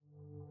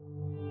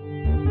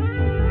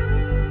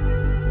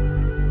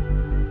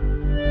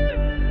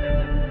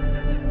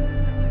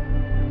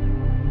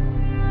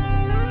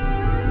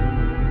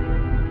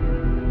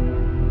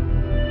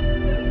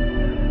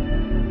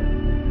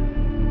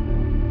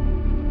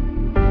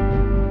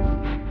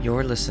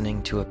You're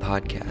listening to a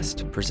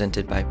podcast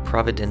presented by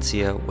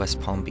Providencia West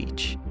Palm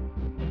Beach,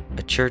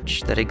 a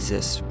church that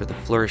exists for the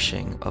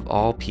flourishing of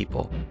all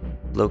people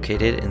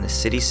located in the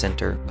city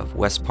center of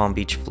West Palm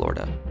Beach,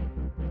 Florida.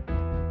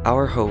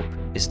 Our hope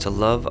is to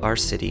love our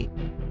city,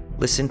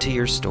 listen to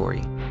your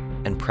story,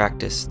 and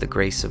practice the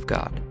grace of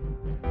God.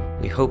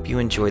 We hope you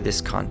enjoy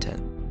this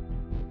content.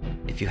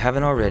 If you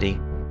haven't already,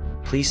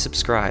 please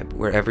subscribe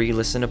wherever you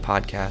listen to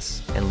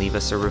podcasts and leave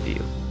us a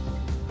review.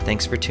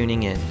 Thanks for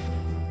tuning in.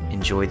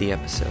 Enjoy the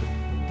episode.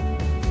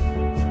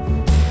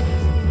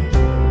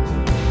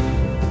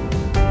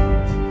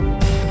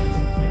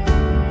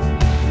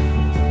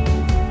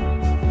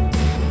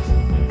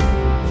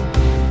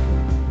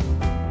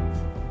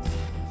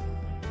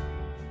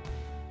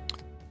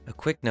 A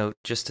quick note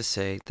just to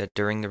say that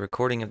during the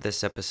recording of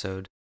this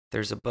episode,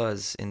 there's a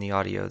buzz in the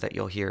audio that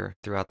you'll hear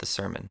throughout the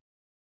sermon.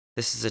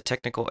 This is a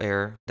technical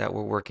error that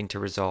we're working to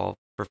resolve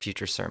for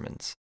future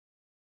sermons.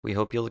 We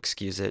hope you'll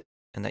excuse it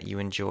and that you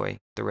enjoy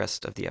the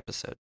rest of the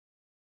episode.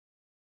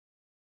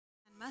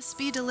 And must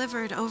be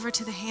delivered over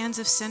to the hands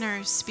of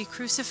sinners, be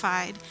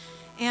crucified,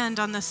 and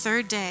on the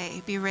third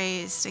day be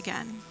raised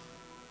again.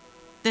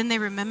 Then they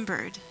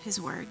remembered his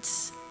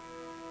words.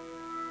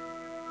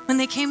 When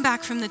they came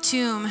back from the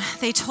tomb,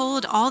 they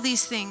told all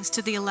these things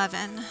to the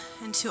 11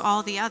 and to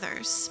all the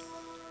others.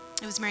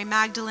 It was Mary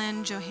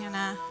Magdalene,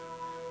 Johanna,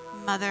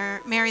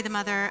 Mary the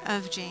mother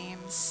of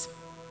James,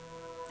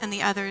 and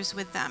the others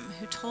with them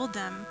who told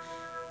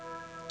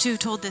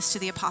this to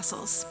the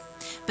apostles.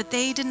 But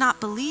they did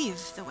not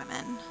believe the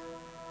women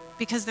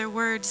because their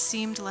words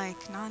seemed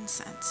like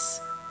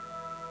nonsense.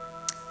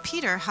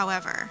 Peter,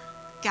 however,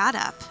 got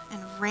up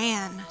and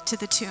ran to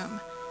the tomb.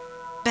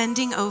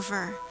 Bending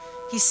over,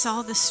 he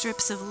saw the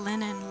strips of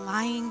linen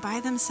lying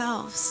by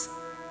themselves,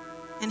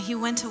 and he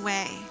went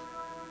away,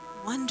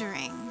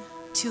 wondering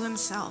to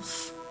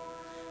himself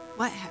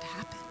what had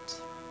happened.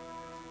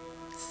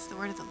 This is the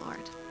word of the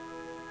Lord.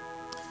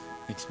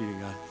 Thanks be to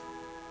God.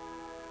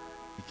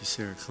 Thank you,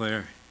 Sarah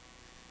Claire.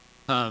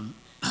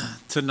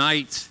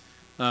 Tonight,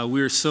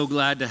 we're so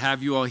glad to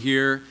have you all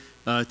here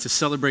to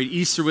celebrate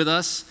Easter with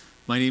us.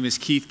 My name is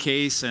Keith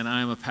Case, and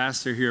I am a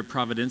pastor here at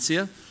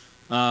Providencia.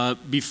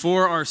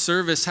 Before our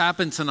service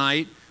happened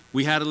tonight,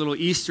 we had a little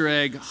Easter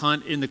egg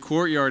hunt in the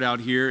courtyard out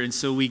here, and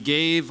so we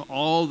gave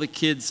all the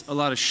kids a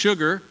lot of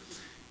sugar,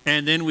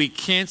 and then we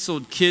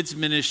canceled kids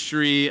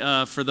ministry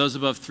for those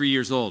above 3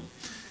 years old.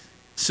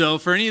 So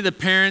for any of the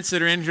parents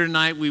that are in here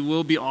tonight, we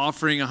will be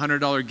offering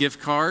 $100 gift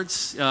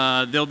cards.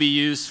 They'll be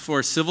used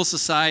for civil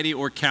society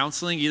or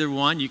counseling, either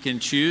one. You can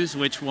choose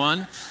which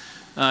one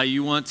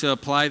you want to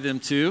apply them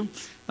to.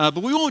 But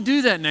we won't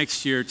do that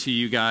next year to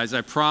you guys.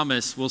 I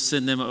promise we'll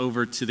send them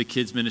over to the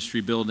kids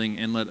ministry building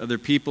and let other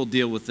people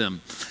deal with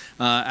them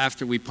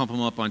after we pump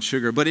them up on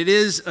sugar. But it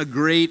is a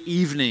great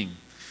evening.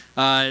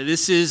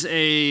 This is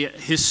a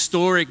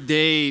historic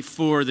day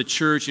for the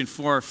church and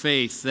for our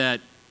faith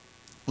that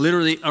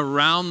literally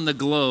around the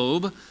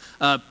globe,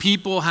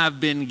 people have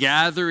been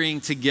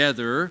gathering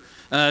together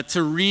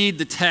to read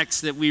the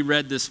text that we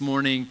read this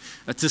morning,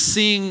 to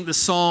sing the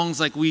songs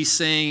like we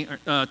sang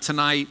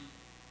tonight,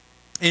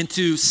 and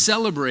to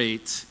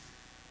celebrate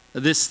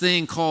this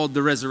thing called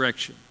the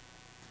resurrection.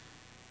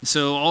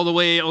 So all the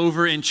way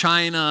over in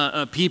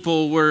China,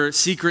 people were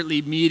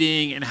secretly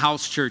meeting in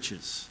house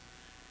churches.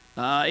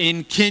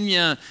 In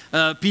Kenya,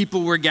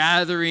 people were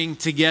gathering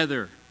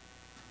together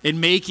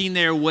and making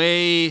their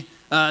way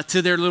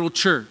to their little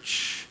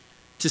church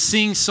to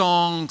sing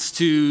songs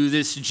to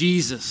this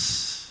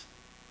Jesus.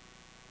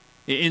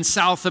 In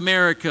South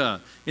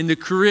America, in the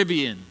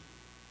Caribbean,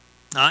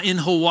 in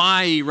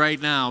Hawaii right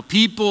now,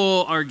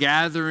 people are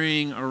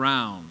gathering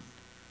around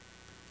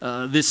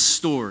this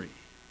story.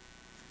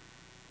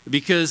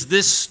 Because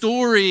this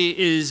story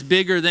is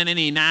bigger than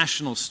any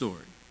national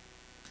story.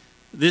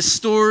 This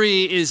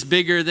story is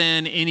bigger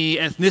than any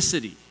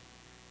ethnicity.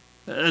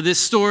 This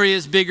story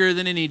is bigger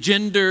than any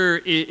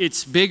gender.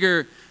 It's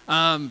bigger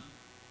than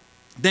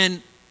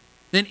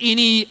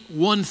any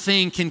one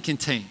thing can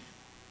contain.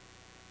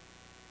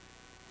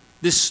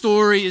 This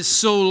story is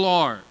so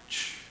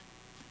large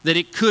that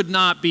it could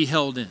not be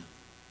held in.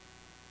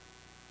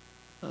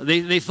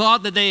 They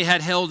thought that they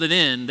had held it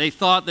in. They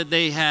thought that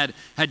they had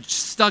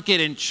stuck it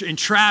and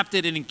trapped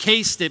it and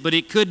encased it, but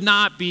it could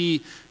not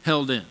be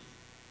held in.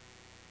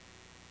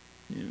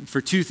 For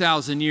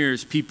 2,000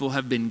 years, people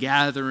have been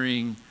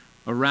gathering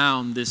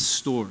around this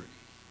story,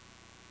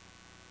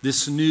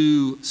 this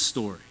new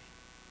story.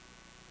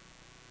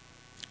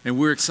 And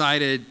we're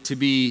excited to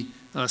be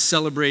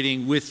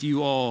celebrating with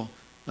you all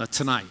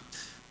tonight.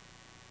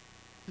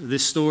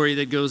 This story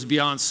that goes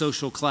beyond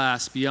social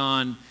class,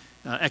 beyond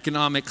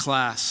economic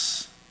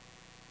class.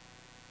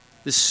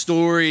 This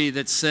story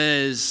that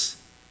says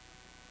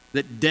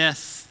that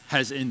death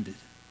has ended.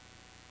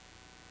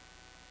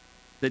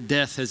 That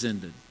death has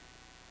ended.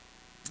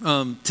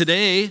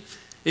 Today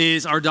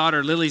is our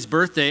daughter Lily's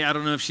birthday. I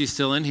don't know if she's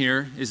still in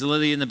here. Is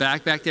Lily in the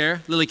back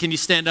there? Lily, can you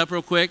stand up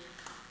real quick?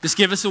 Just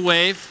give us a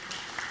wave.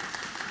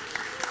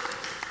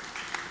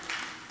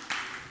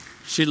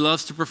 She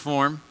loves to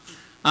perform.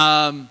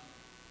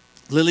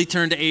 Lily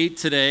turned 8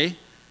 today,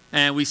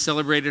 and we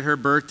celebrated her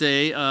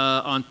birthday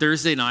on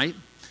Thursday night.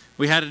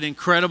 We had an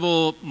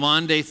incredible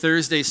Maundy,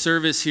 Thursday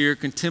service here,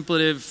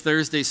 contemplative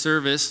Thursday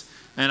service,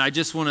 and I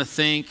just want to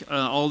thank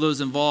all those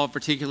involved,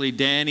 particularly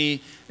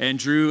Danny and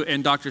Drew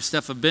and Dr.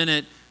 Steffa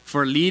Bennett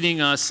for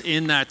leading us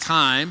in that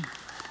time.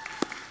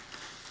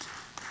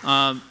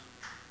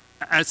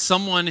 As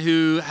someone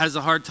who has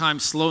a hard time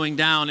slowing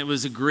down, it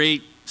was a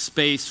great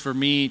space for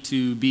me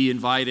to be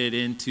invited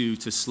into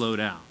to slow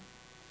down.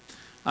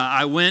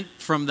 I went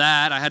from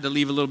that. I had to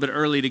leave a little bit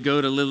early to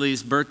go to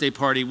Lily's birthday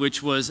party,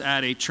 which was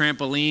at a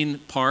trampoline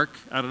park.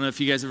 I don't know if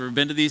you guys have ever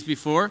been to these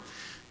before,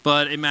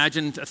 but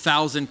imagine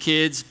 1,000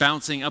 kids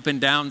bouncing up and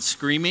down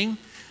screaming.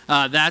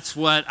 That's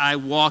what I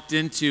walked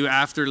into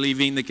after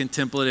leaving the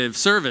contemplative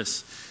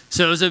service.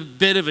 So it was a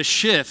bit of a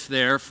shift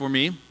there for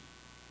me.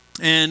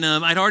 And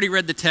I'd already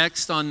read the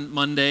text on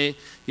Monday,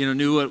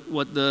 knew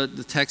what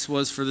the text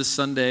was for this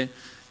Sunday.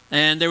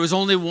 And there was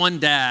only one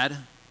dad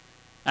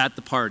at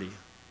the party.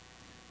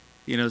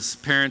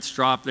 Parents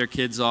drop their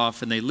kids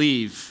off and they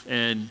leave.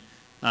 And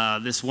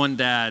this one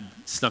dad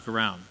stuck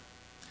around.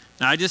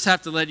 Now, I just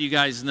have to let you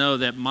guys know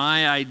that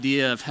my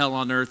idea of hell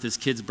on earth is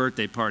kids'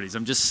 birthday parties.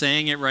 I'm just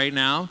saying it right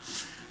now.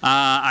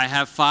 I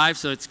have 5,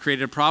 so it's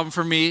created a problem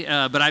for me,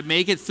 but I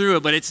make it through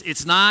it. But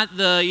it's not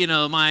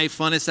my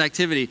funnest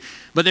activity.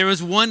 But there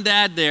was one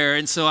dad there,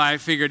 and so I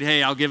figured,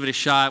 hey, I'll give it a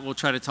shot. We'll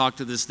try to talk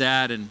to this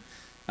dad, and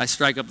I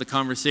strike up the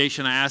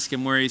conversation. I ask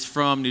him where he's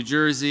from, New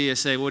Jersey. I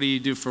say, what do you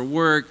do for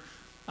work?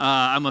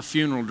 I'm a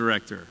funeral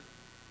director.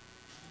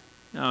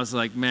 And I was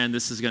like, man,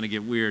 this is going to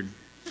get weird.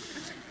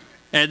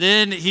 And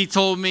then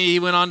he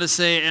went on to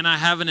say, and I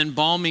have an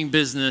embalming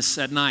business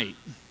at night.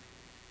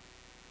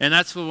 And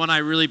that's the one I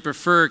really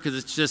prefer because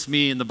it's just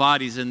me and the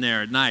body's in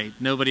there at night.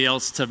 Nobody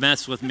else to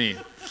mess with me.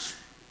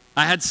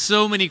 I had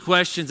so many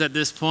questions at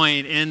this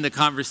point in the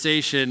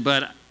conversation,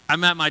 but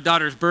I'm at my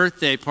daughter's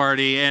birthday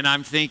party and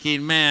I'm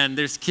thinking, man,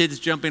 there's kids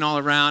jumping all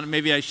around.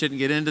 Maybe I shouldn't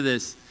get into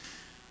this.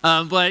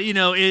 But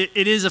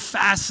it is a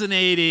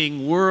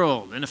fascinating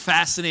world and a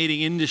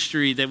fascinating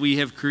industry that we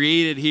have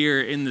created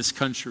here in this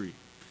country.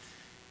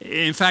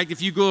 In fact,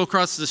 if you go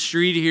across the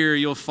street here,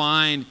 you'll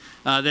find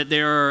that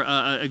there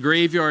are a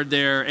graveyard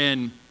there,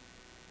 and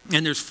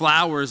there's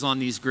flowers on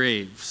these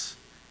graves.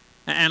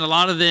 And a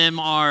lot of them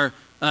are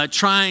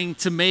trying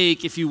to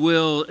make, if you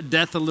will,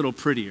 death a little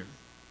prettier.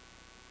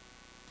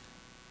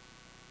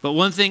 But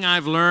one thing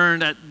I've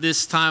learned at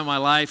this time of my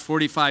life,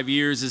 45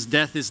 years, is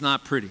death is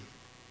not pretty.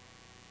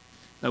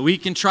 We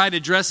can try to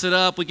dress it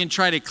up, we can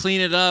try to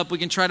clean it up, we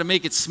can try to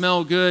make it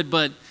smell good,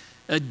 but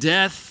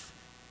death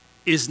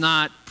is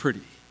not pretty.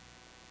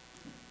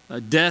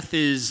 Death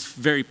is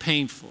very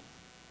painful.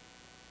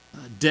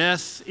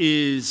 Death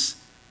is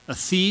a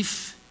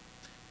thief,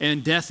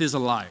 and death is a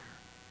liar.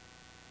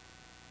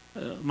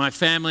 My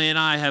family and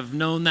I have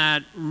known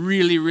that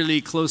really, really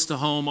close to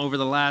home over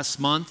the last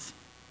month.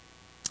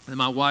 And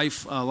my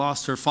wife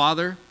lost her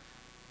father,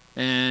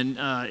 and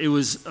it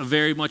was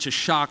very much a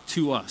shock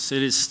to us.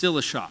 It is still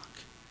a shock.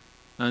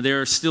 There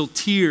are still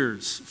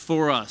tears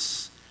for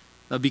us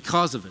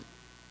because of it.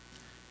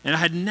 And I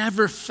had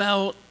never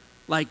felt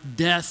like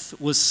death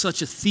was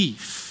such a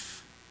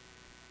thief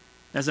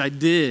as I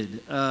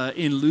did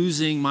in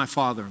losing my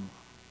father-in-law.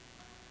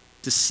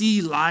 To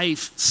see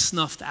life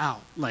snuffed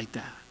out like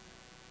that,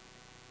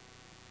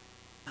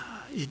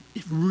 it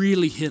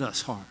really hit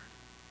us hard.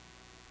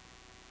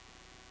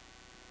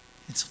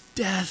 And so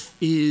death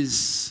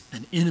is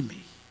an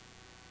enemy.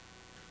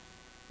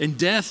 And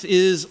death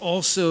is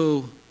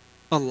also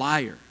a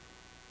liar.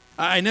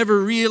 I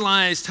never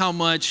realized how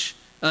much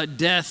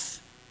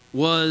death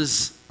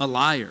was a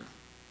liar.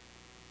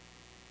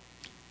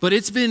 But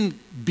it's been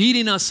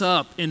beating us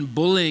up and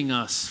bullying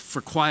us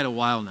for quite a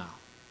while now.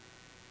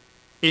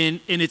 And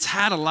it's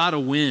had a lot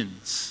of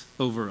wins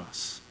over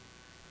us.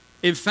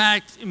 In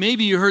fact,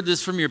 maybe you heard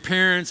this from your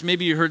parents,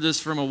 maybe you heard this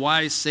from a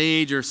wise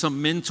sage or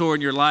some mentor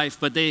in your life,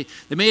 but they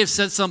may have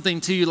said something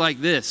to you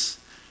like this.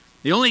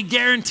 The only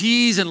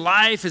guarantees in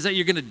life is that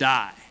you're going to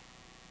die.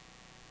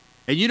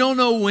 And you don't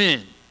know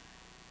when.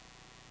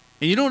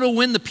 And you don't know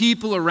when the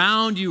people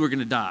around you are going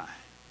to die.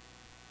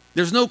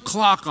 There's no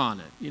clock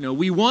on it.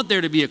 We want there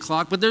to be a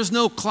clock, but there's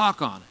no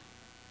clock on it.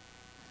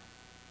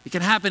 It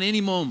can happen any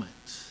moment.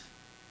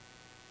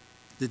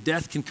 The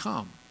death can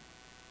come.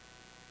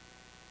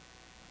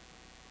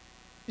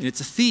 And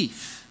it's a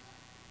thief.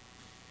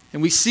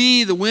 And we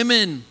see the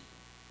women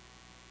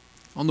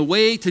on the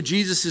way to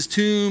Jesus'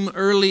 tomb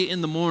early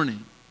in the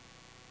morning.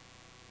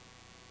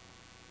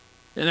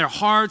 And their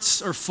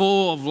hearts are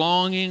full of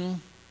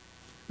longing.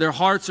 Their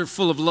hearts are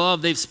full of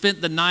love. They've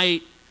spent the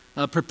night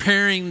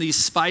preparing these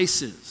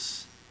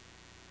spices.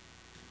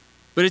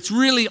 But it's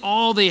really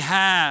all they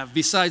have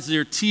besides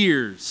their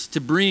tears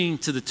to bring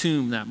to the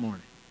tomb that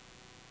morning.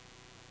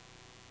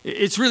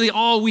 It's really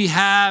all we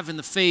have in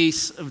the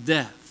face of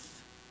death.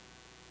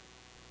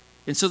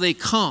 And so they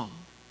come.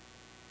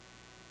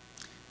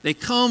 They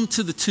come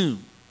to the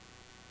tomb,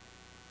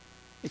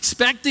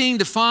 expecting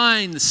to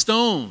find the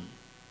stone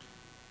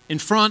in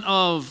front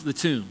of the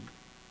tomb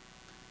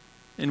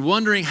and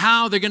wondering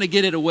how they're going to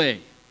get it away.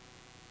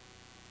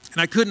 And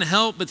I couldn't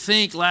help but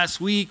think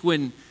last week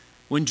when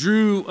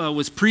Drew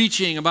was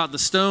preaching about the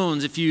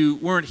stones, if you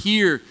weren't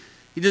here,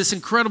 he did this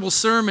incredible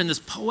sermon, this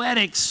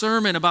poetic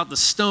sermon about the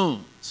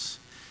stones,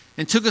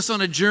 and took us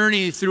on a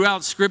journey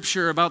throughout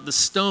Scripture about the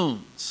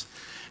stones.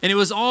 And it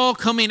was all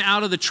coming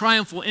out of the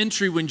triumphal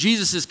entry when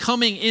Jesus is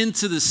coming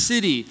into the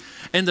city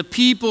and the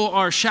people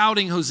are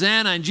shouting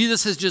Hosanna, and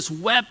Jesus has just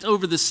wept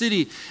over the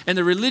city, and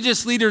the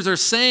religious leaders are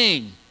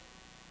saying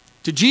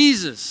to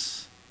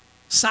Jesus,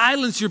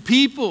 silence your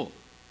people.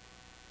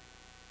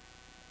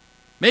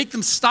 Make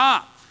them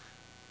stop.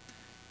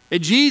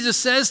 And Jesus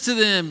says to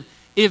them,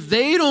 if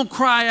they don't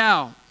cry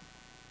out,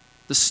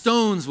 the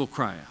stones will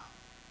cry out.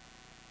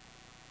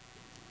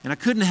 And I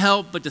couldn't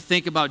help but to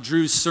think about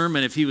Drew's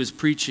sermon if he was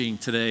preaching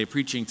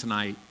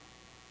tonight,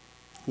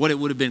 what it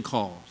would have been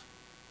called.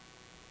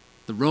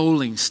 The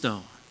Rolling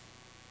Stone.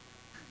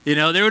 You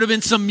know, there would have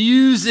been some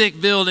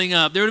music building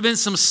up. There would have been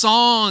some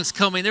songs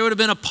coming. There would have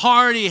been a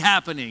party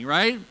happening,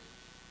 right?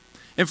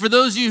 And for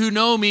those of you who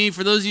know me,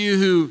 for those of you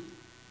who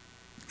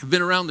have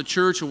been around the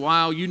church a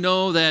while, you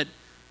know that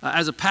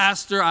as a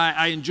pastor,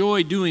 I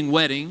enjoy doing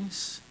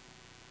weddings.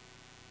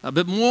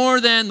 But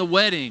more than the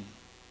wedding,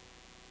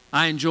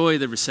 I enjoy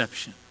the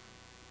reception.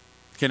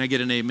 Can I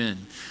get an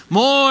amen?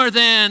 More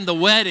than the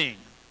wedding,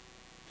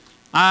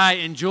 I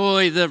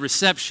enjoy the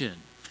reception.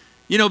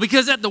 You know,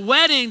 because at the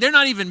wedding, they're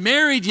not even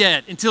married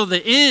yet until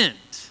the end.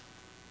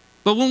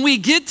 But when we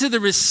get to the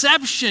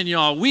reception,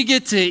 y'all, we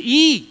get to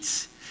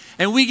eat,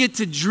 and we get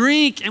to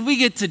drink, and we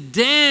get to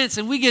dance,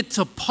 and we get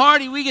to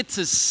party, we get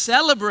to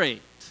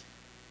celebrate.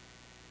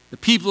 The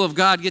people of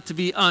God get to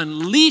be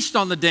unleashed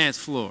on the dance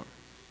floor.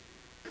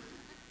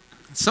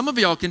 Some of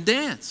y'all can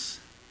dance.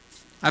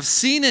 I've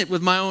seen it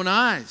with my own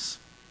eyes.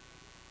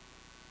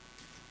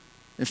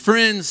 And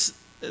friends,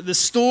 the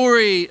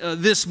story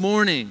this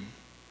morning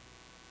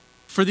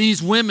for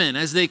these women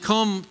as they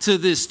come to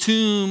this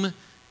tomb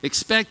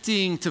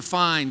expecting to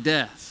find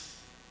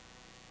death,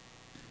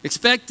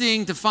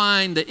 expecting to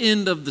find the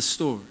end of the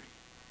story,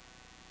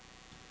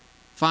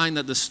 find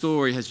that the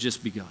story has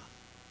just begun.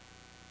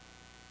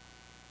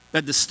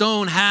 That the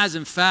stone has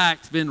in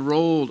fact been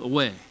rolled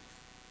away.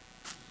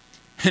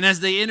 And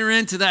as they enter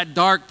into that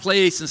dark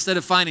place, instead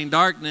of finding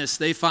darkness,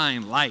 they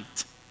find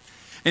light.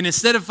 And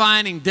instead of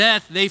finding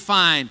death, they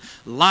find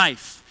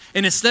life.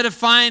 And instead of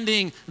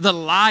finding the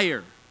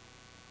liar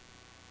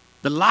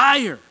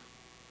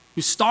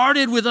who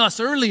started with us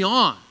early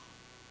on,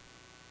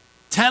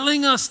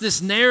 telling us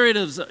this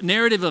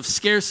narrative of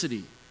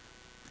scarcity,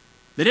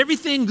 that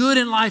everything good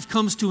in life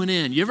comes to an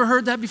end. You ever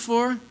heard that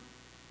before?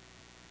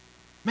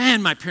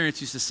 Man, my parents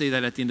used to say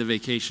that at the end of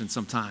vacation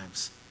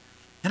sometimes.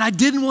 And I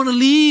didn't want to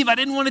leave. I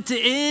didn't want it to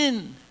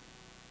end.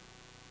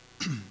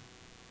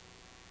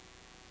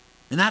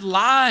 And that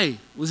lie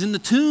was in the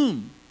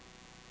tomb.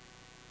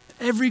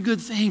 Every good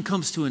thing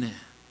comes to an end.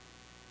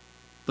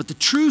 But the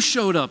truth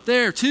showed up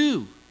there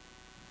too.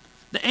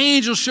 The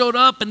angels showed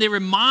up and they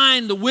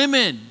remind the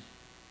women.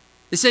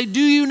 They say,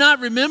 do you not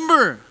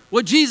remember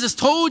what Jesus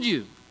told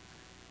you?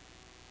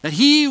 That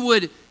he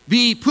would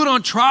be put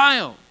on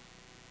trial.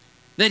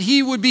 That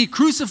he would be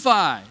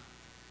crucified.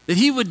 That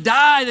he would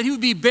die, that he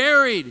would be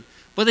buried,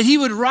 but that he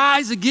would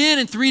rise again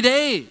in 3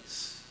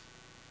 days.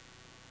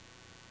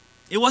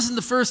 It wasn't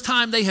the first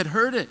time they had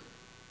heard it.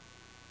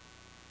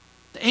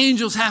 The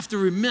angels have to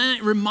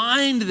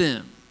remind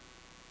them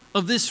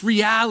of this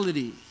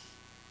reality.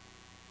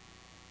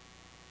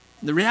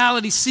 The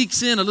reality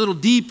seeks in a little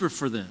deeper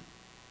for them.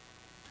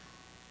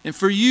 And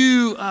for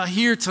you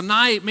here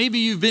tonight, maybe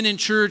you've been in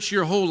church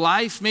your whole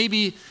life.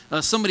 Maybe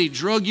somebody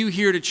drug you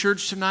here to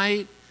church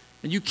tonight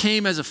and you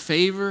came as a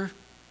favor.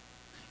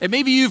 And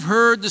maybe you've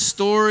heard the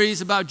stories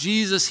about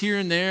Jesus here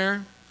and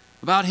there,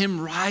 about him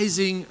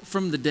rising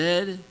from the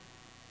dead.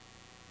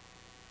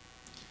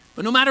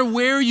 But no matter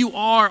where you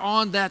are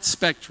on that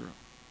spectrum,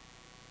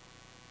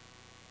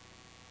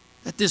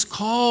 that this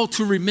call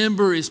to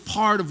remember is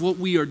part of what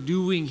we are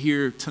doing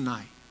here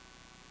tonight.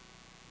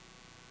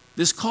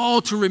 This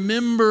call to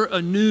remember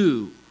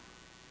anew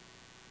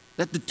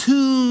that the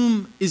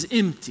tomb is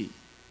empty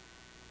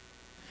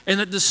and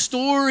that the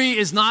story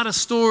is not a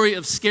story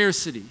of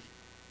scarcity.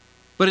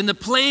 But in the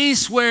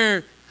place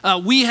where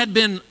we had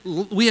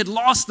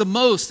lost the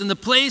most, in the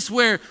place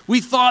where we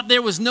thought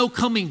there was no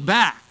coming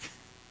back,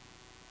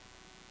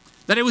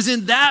 that it was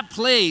in that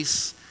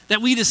place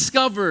that we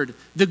discovered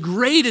the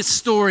greatest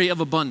story of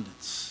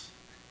abundance.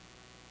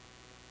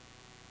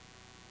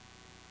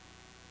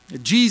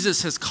 That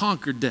Jesus has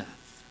conquered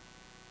death.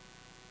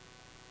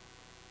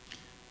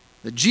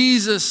 That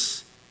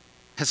Jesus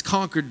has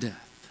conquered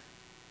death.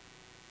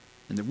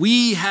 And that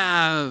we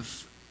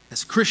have,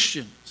 as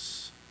Christians,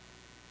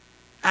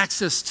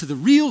 access to the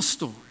real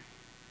story,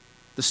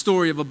 the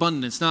story of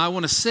abundance. Now, I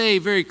want to say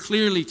very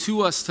clearly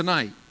to us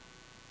tonight,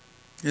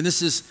 and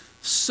this is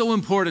so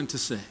important to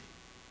say,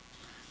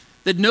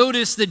 that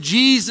notice that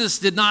Jesus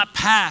did not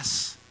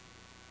pass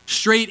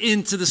straight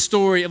into the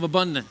story of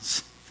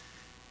abundance.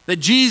 That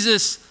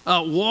Jesus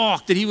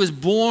walked, that he was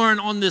born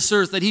on this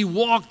earth, that he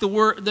walked the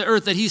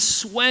earth, that he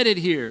sweated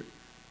here,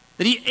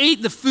 that he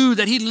ate the food,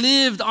 that he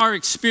lived our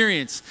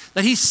experience,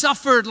 that he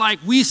suffered like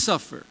we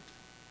suffered,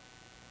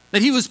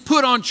 that he was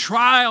put on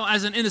trial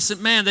as an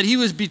innocent man, that he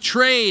was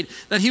betrayed,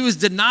 that he was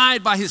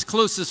denied by his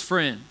closest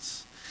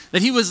friends,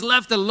 that he was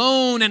left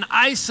alone and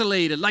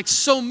isolated like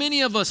so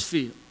many of us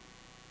feel,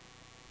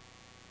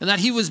 and that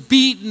he was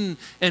beaten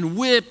and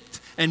whipped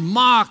and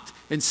mocked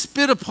and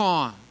spit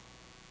upon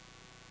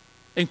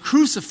and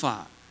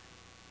crucified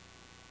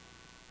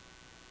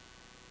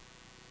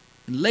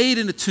and laid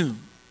in a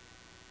tomb.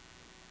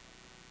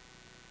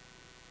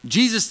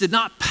 Jesus did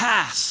not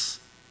pass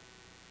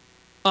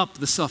up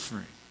the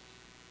suffering.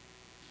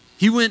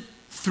 He went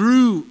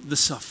through the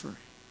suffering.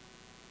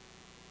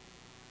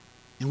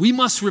 And we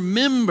must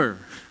remember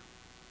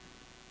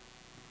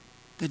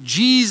that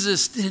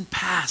Jesus didn't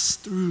pass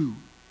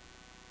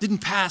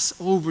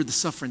over the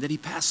suffering, that he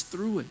passed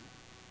through it.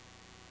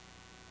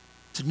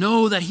 To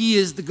know that he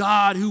is the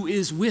God who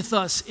is with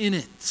us in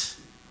it.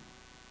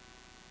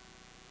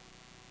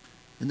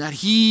 And that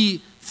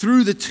he,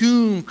 through the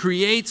tomb,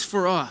 creates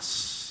for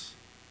us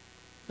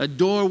a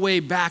doorway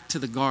back to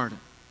the garden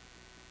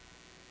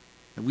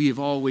that we have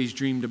always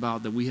dreamed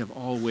about, that we have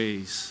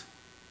always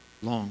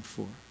longed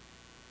for.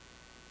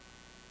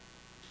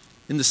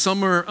 In the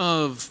summer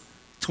of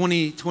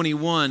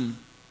 2021,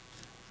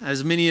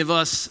 as many of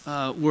us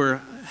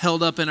were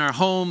held up in our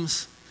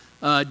homes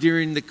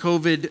during the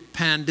COVID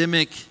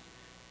pandemic,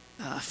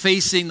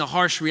 facing the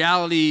harsh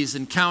realities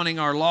and counting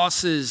our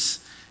losses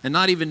and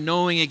not even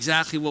knowing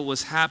exactly what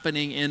was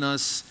happening in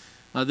us,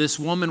 this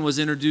woman was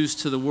introduced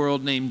to the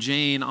world named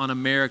Jane on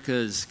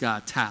America's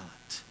Got Talent.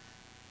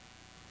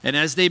 And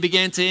as they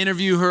began to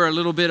interview her a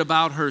little bit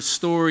about her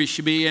story,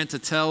 she began to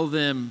tell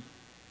them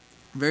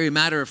very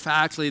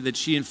matter-of-factly that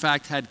she in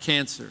fact had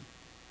cancer.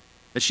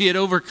 That she had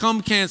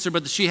overcome cancer,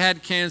 but that she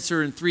had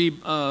cancer in three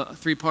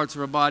parts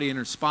of her body, in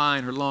her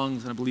spine, her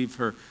lungs, and I believe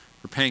her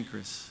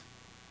pancreas.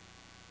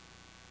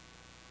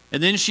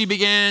 And then she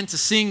began to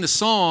sing the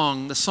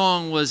song. The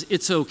song was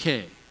 "It's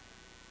Okay."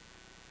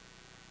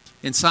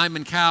 And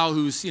Simon Cowell,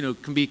 who's,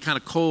 can be kind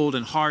of cold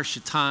and harsh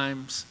at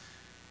times,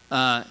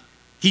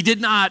 he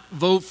did not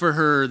vote for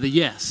her the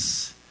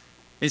yes.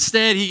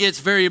 Instead, he gets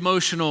very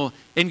emotional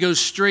and goes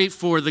straight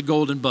for the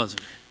golden buzzer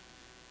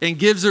and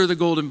gives her the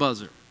golden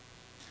buzzer.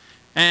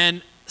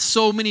 And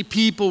so many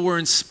people were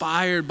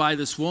inspired by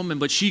this woman,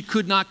 but she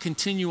could not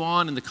continue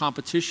on in the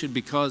competition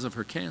because of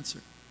her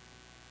cancer.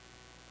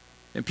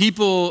 And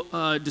people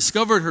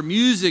discovered her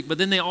music, but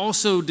then they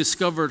also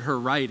discovered her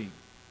writing.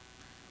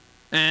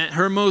 And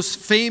her most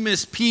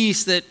famous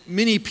piece that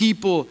many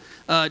people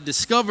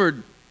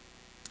discovered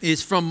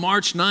is from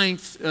March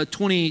 9th,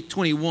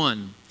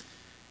 2021,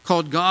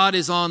 called "God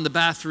is on the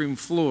Bathroom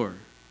Floor."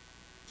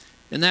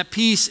 And that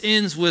piece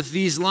ends with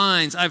these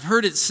lines: "I've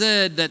heard it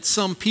said that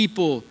some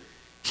people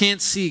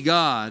can't see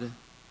God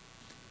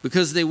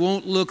because they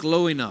won't look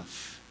low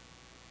enough.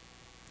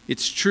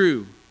 It's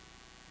true.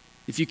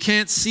 If you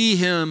can't see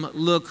him,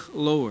 look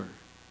lower.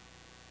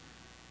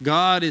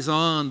 God is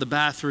on the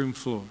bathroom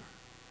floor."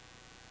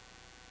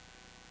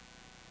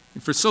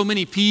 And for so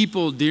many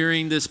people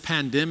during this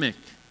pandemic,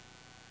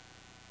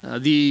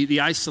 the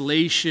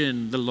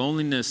isolation, the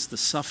loneliness, the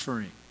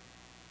suffering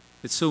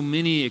that so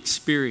many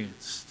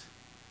experienced,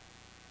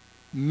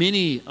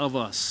 many of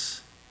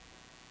us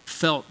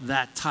felt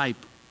that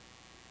type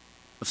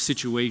of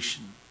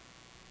situation,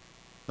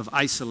 of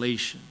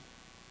isolation,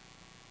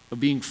 of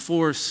being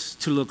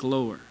forced to look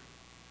lower.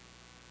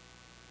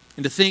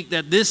 And to think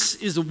that this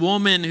is a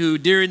woman who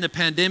during the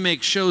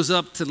pandemic shows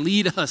up to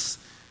lead us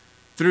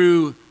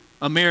through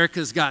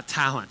America's Got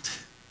Talent,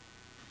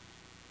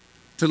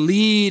 to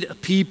lead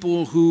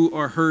people who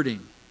are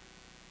hurting.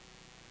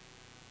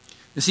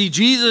 You see,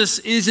 Jesus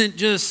isn't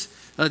just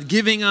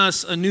giving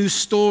us a new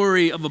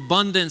story of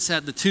abundance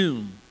at the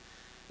tomb.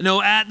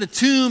 No, at the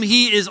tomb,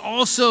 he is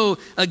also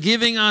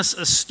giving us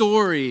a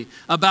story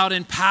about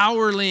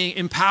empowering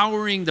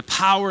the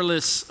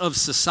powerless of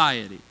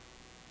society.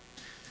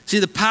 See,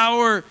 the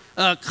power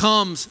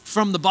comes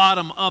from the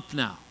bottom up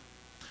now.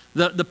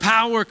 The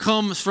power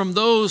comes from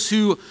those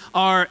who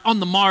are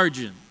on the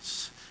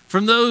margins,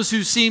 from those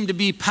who seem to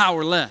be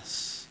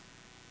powerless.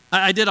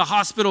 I did a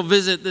hospital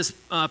visit this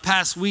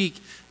past week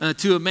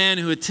to a man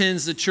who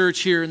attends the church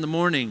here in the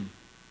morning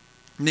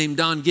named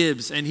Don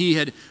Gibbs, and he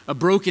had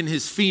broken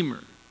his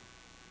femur.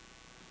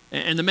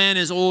 And the man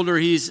is older,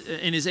 he's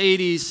in his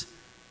 80s,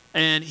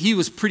 and he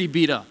was pretty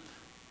beat up.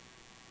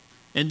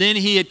 And then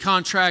he had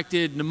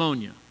contracted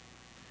pneumonia.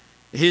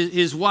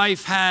 His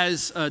wife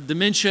has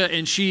dementia,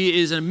 and she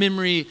is in a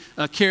memory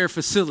care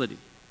facility.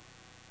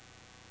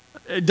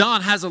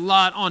 Don has a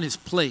lot on his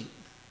plate,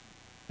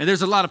 and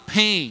there's a lot of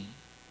pain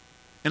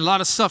and a lot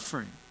of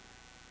suffering.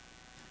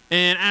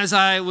 And as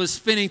I was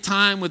spending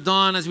time with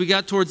Don, as we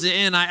got towards the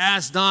end, I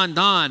asked Don,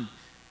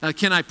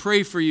 can I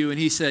pray for you? And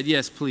he said,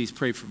 yes, please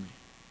pray for me.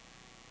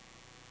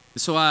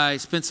 And so I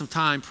spent some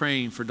time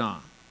praying for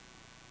Don.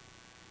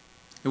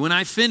 And when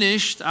I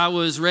finished, I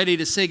was ready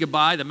to say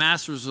goodbye. The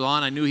Masters was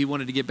on. I knew he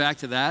wanted to get back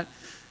to that.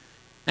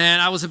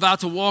 And I was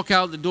about to walk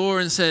out the door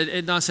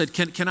and Don said,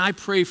 can I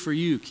pray for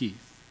you, Keith?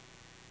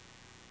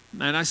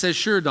 And I said,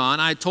 sure,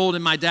 Don. I told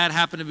him my dad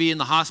happened to be in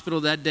the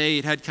hospital that day.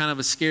 He'd had kind of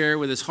a scare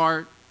with his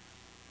heart.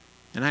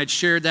 And I had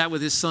shared that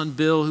with his son,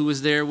 Bill, who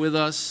was there with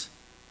us.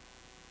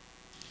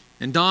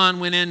 And Don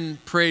went in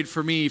and prayed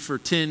for me for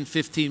 10,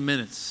 15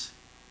 minutes,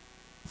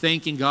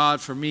 thanking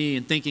God for me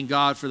and thanking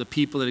God for the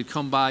people that had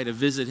come by to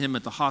visit him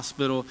at the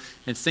hospital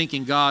and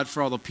thanking God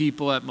for all the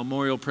people at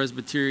Memorial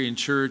Presbyterian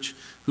Church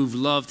who've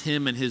loved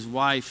him and his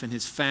wife and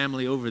his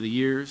family over the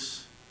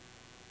years.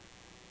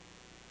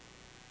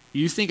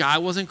 You think I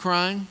wasn't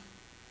crying?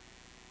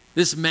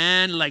 This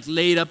man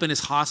laid up in his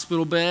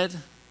hospital bed,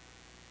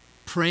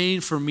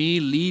 praying for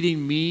me,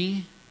 leading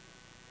me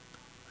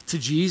to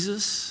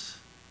Jesus.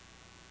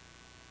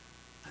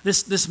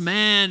 This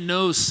man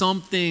knows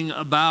something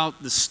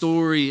about the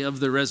story of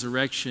the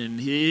resurrection.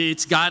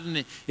 It's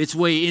gotten its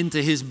way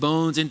into his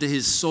bones, into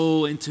his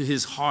soul, into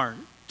his heart.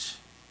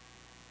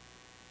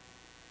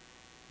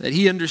 That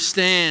he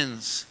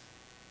understands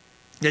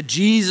that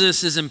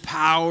Jesus is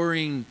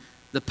empowering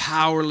the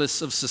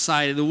powerless of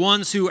society, the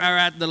ones who are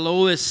at the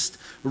lowest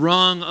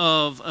rung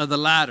of the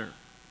ladder.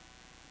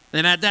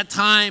 And at that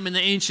time in the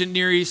ancient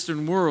Near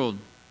Eastern world,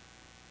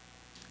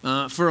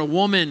 for a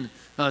woman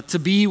to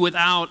be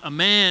without a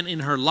man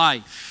in her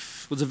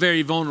life was a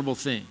very vulnerable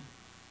thing.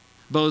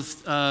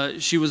 Both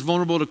she was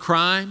vulnerable to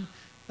crime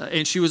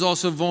and she was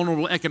also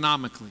vulnerable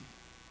economically.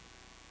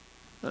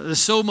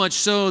 So much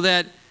so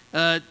that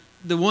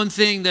the one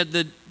thing that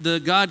the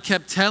God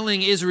kept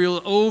telling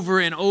Israel over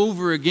and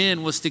over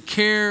again was to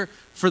care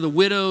for the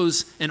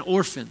widows and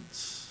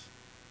orphans.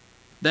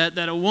 That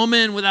a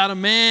woman without a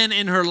man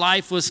in her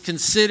life was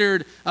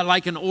considered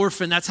like an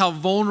orphan. That's how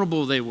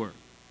vulnerable they were.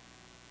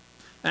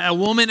 A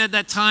woman at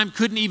that time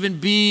couldn't even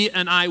be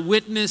an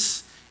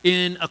eyewitness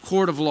in a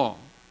court of law.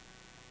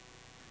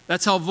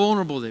 That's how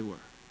vulnerable they were.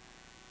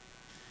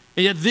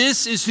 And yet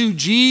this is who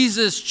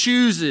Jesus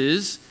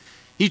chooses.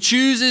 He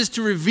chooses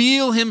to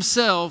reveal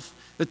himself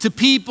to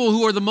people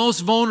who are the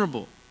most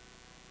vulnerable.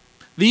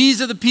 These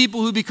are the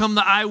people who become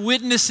the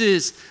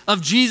eyewitnesses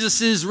of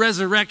Jesus'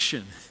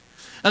 resurrection,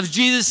 of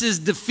Jesus'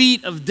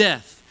 defeat of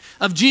death,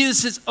 of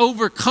Jesus'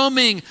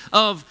 overcoming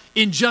of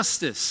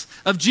injustice,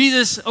 of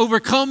Jesus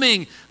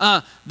overcoming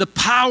the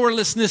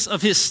powerlessness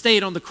of his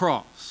state on the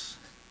cross.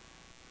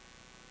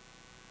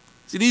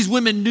 See, these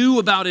women knew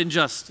about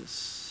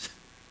injustice.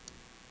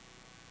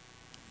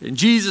 And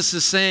Jesus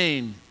is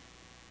saying,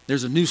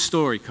 there's a new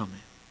story coming.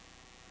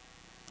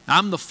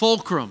 I'm the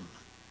fulcrum.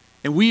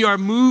 And we are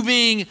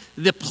moving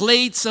the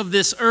plates of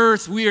this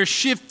earth. We are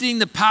shifting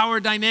the power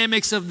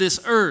dynamics of this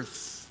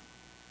earth.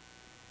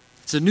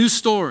 It's a new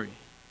story.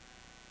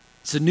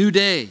 It's a new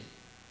day.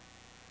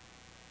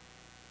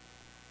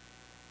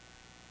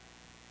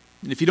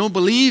 And if you don't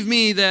believe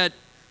me that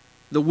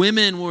the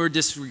women were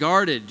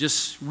disregarded,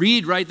 just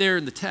read right there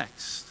in the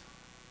text.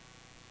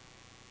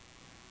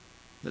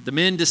 That the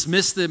men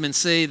dismiss them and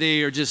say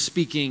they are just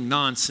speaking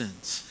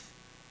nonsense.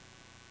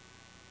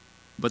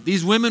 But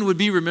these women would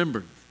be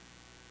remembered.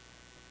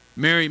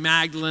 Mary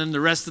Magdalene, the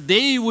rest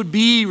they would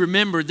be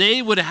remembered.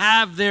 They would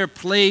have their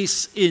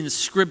place in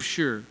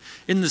Scripture,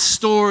 in the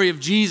story of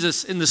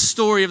Jesus, in the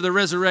story of the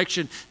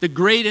resurrection, the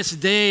greatest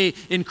day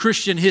in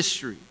Christian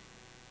history.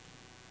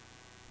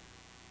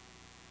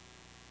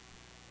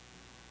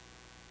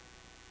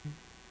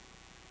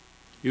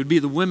 It would be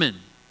the women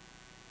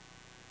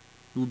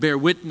who bear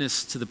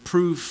witness to the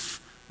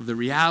proof of the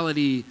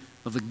reality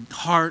of the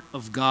heart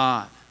of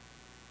God,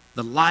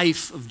 the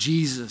life of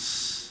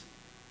Jesus,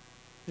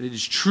 that it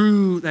is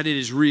true, that it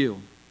is real.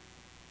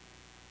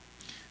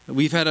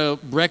 We've had a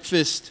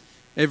breakfast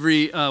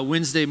every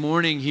Wednesday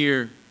morning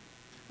here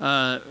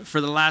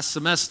for the last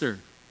semester.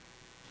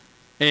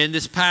 And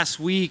this past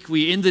week,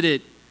 we ended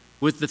it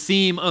with the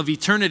theme of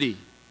eternity.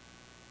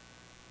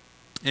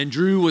 And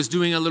Drew was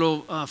doing a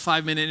little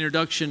 5-minute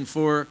introduction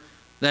for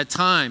that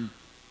time.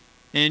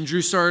 And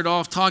Drew started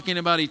off talking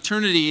about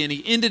eternity, and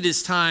he ended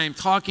his time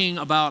talking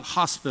about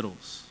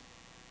hospitals.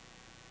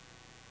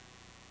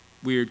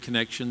 Weird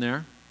connection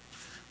there.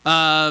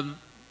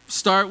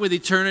 Start with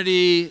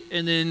eternity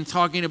and then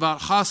talking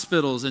about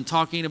hospitals and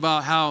talking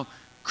about how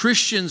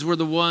Christians were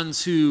the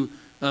ones who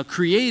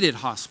created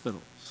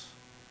hospitals.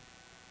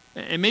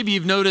 And maybe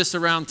you've noticed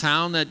around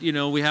town that,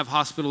 we have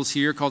hospitals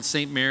here called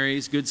St.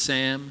 Mary's, Good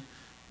Sam.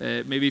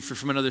 Maybe if you're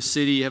from another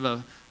city, you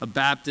have a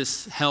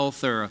Baptist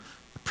Health or a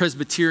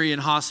Presbyterian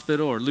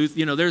hospital or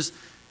Lutheran. There's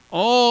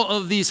all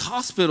of these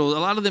hospitals. A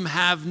lot of them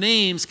have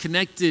names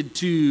connected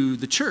to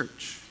the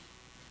church.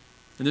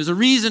 And there's a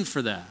reason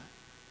for that.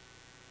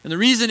 And the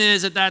reason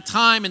is at that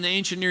time in the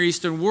ancient Near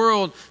Eastern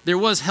world, there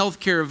was health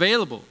care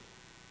available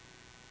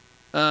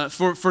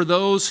for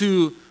those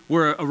who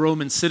were a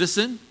Roman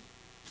citizen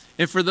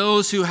and for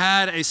those who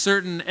had a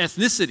certain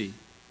ethnicity.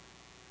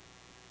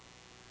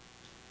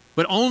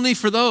 But only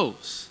for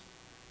those.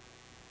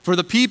 For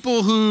the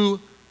people who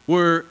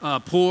were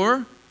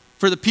poor,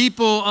 for the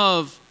people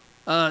of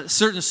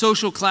certain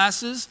social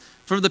classes,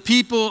 for the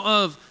people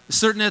of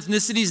certain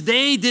ethnicities,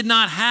 they did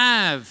not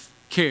have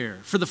care.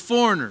 For the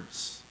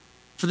foreigners,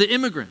 for the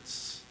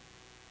immigrants,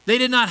 they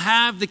did not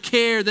have the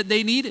care that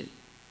they needed.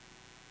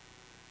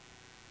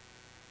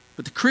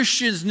 But the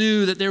Christians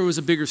knew that there was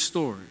a bigger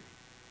story,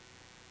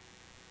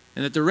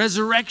 and that the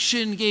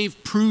resurrection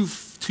gave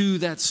proof to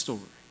that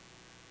story.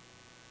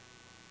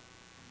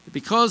 That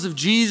because of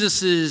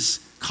Jesus'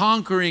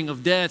 conquering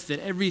of death, that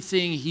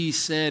everything he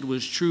said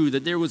was true,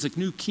 that there was a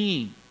new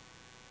king.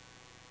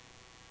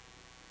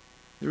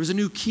 There was a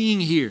new king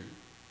here.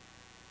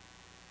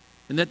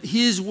 And that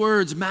his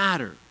words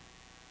matter.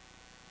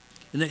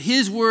 And that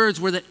his words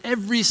were that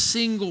every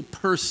single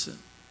person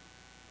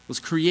was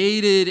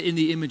created in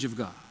the image of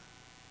God.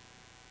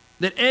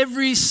 That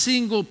every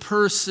single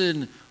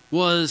person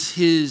was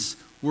his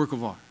work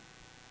of art.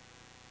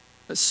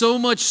 So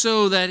much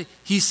so that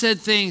he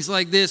said things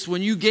like this: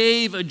 when you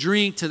gave a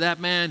drink to that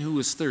man who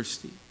was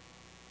thirsty,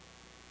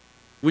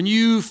 when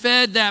you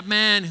fed that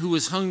man who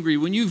was hungry,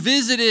 when you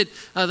visited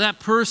that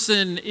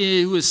person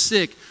who was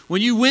sick,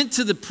 when you went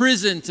to the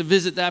prison to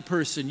visit that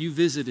person, you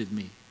visited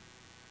me.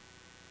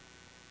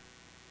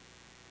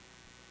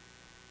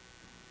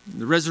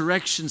 The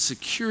resurrection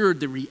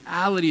secured the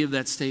reality of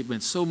that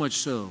statement, so much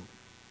so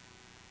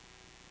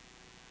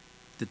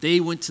that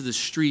they went to the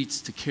streets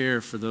to care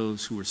for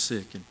those who were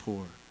sick and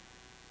poor,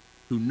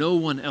 who no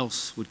one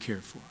else would care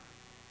for.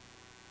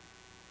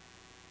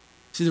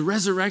 See, the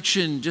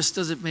resurrection just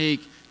doesn't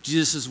make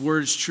Jesus'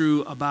 words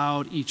true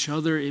about each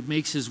other. It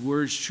makes his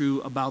words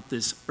true about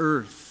this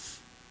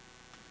earth.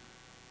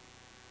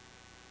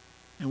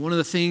 And one of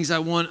the things I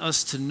want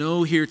us to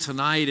know here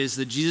tonight is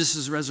that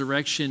Jesus'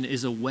 resurrection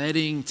is a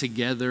wedding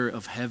together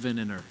of heaven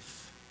and earth.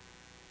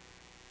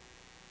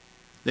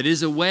 That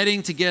is a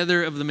wedding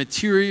together of the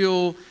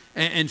material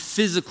and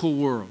physical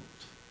world.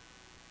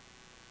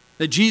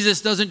 That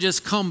Jesus doesn't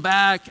just come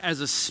back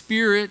as a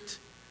spirit,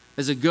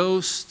 as a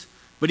ghost,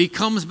 but he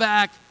comes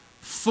back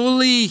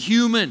fully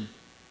human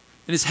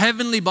in his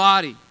heavenly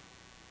body.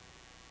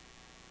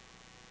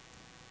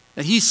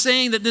 That he's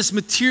saying that this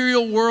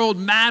material world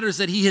matters,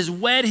 that he has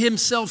wed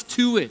himself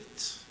to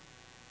it.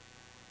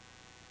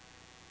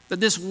 That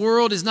this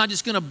world is not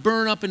just going to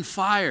burn up in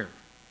fire.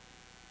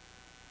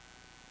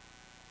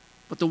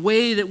 But the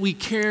way that we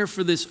care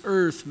for this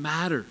earth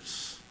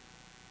matters.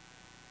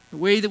 The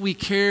way that we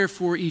care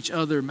for each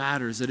other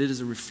matters. That it is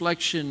a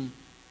reflection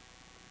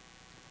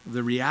of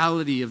the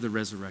reality of the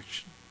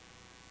resurrection.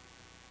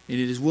 And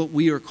it is what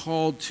we are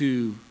called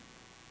to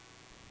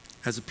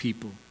as a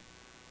people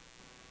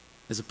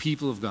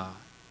of God.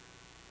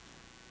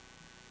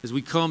 As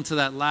we come to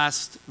that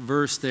last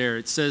verse there,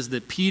 it says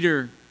that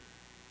Peter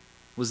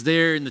was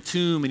there in the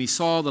tomb and he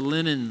saw the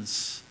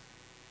linens.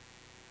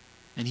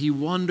 And he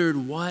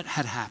wondered what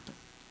had happened.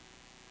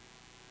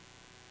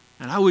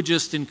 And I would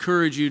just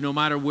encourage you, no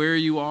matter where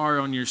you are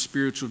on your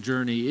spiritual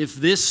journey, if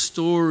this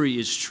story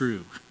is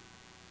true,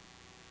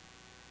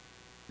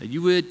 that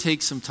you would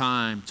take some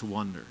time to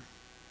wonder,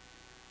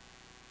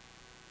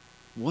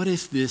 what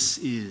if this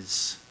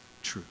is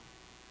true?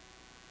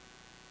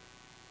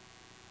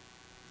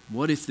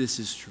 What if this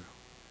is true?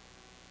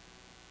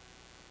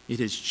 It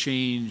has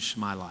changed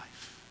my life.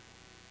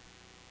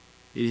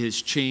 It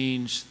has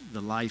changed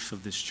the life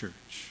of this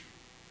church.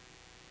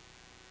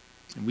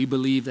 And we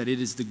believe that it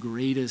is the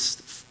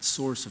greatest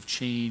source of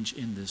change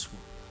in this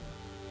world.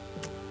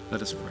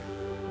 Let us pray.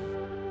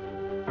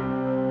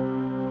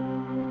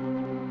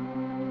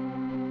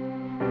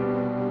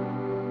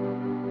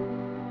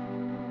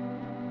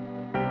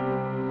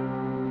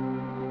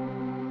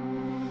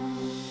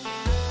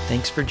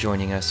 Thanks for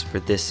joining us for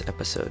this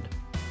episode.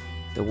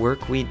 The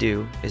work we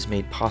do is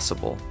made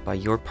possible by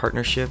your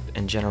partnership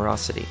and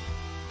generosity.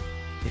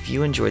 If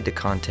you enjoyed the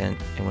content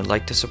and would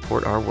like to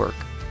support our work,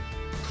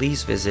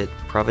 please visit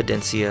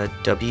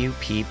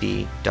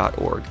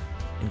providenciawpb.org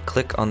and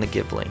click on the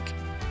Give link.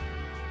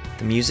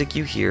 The music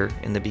you hear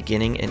in the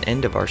beginning and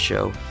end of our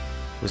show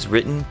was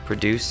written,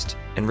 produced,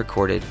 and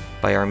recorded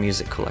by our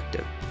music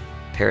collective,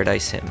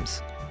 Paradise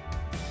Hymns.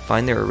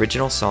 Find their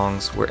original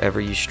songs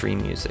wherever you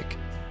stream music.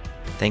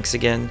 Thanks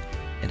again,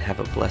 and have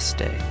a blessed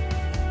day.